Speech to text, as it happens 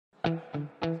You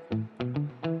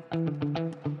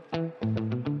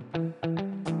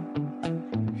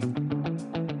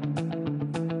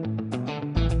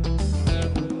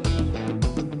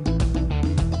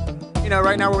know,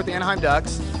 right now we're with the Anaheim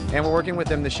Ducks, and we're working with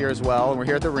them this year as well, and we're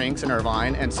here at the Rinks in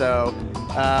Irvine, and so,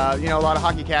 you know, a lot of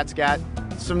hockey cats got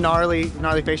some gnarly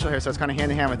facial hair, so it's kind of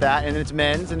hand in hand with that, and it's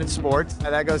men's and it's sports,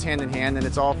 and that goes hand in hand, and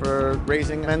it's all for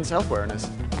raising men's health awareness.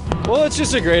 Well, it's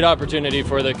just a great opportunity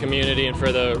for the community and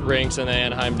for the Rinks and the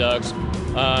Anaheim Ducks.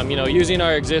 You know, using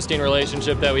our existing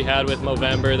relationship that we had with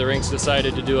Movember, the Rinks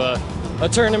decided to do a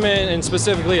tournament, and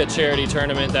specifically a charity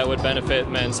tournament that would benefit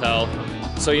men's health.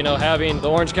 So, you know, having the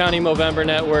Orange County Movember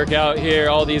Network out here,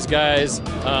 all these guys,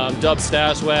 Dub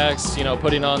Stash Wax, you know,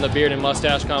 putting on the beard and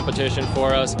mustache competition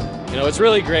for us, you know, it's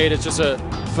really great. It's just a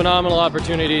phenomenal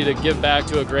opportunity to give back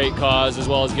to a great cause, as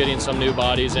well as getting some new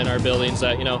bodies in our buildings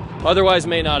that, you know, otherwise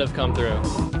may not have come through.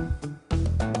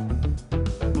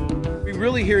 We're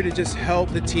really here to just help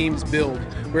the teams build.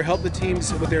 We're help the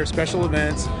teams with their special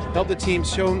events, help the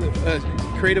teams show them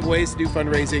creative ways to do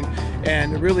fundraising,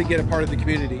 and really get a part of the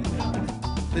community.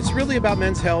 It's really about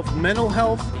men's health, mental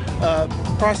health,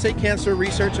 prostate cancer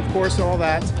research, of course, and all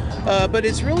that. But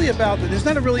it's really about, there's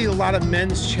not really a lot of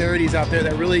men's charities out there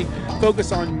that really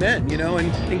focus on men, you know,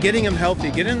 and getting them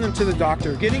healthy, getting them to the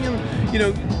doctor, getting them, you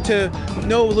know, to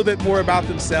know a little bit more about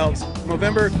themselves.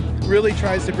 Movember really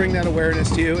tries to bring that awareness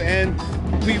to you, and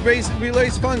we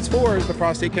raise funds for the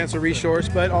prostate cancer resource,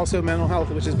 but also mental health,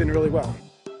 which has been really well.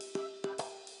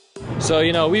 So,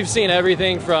 you know, we've seen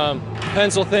everything from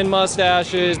pencil-thin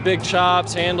mustaches, big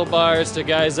chops, handlebars, to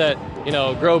guys that, you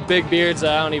know, grow big beards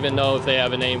that I don't even know if they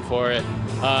have a name for it.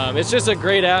 It's just a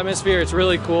great atmosphere. It's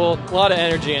really cool. A lot of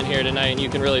energy in here tonight, and you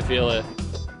can really feel it.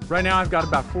 Right now I've got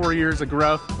about 4 years of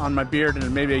growth on my beard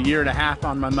and maybe a year and a half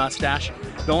on my mustache.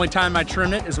 The only time I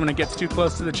trim it is when it gets too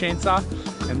close to the chainsaw,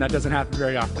 and that doesn't happen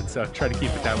very often, so try to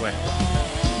keep it that way.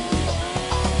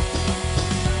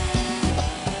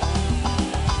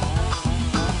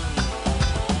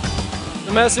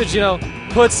 The message, you know,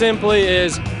 put simply,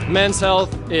 is men's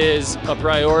health is a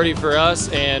priority for us,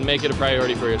 and make it a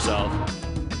priority for yourself.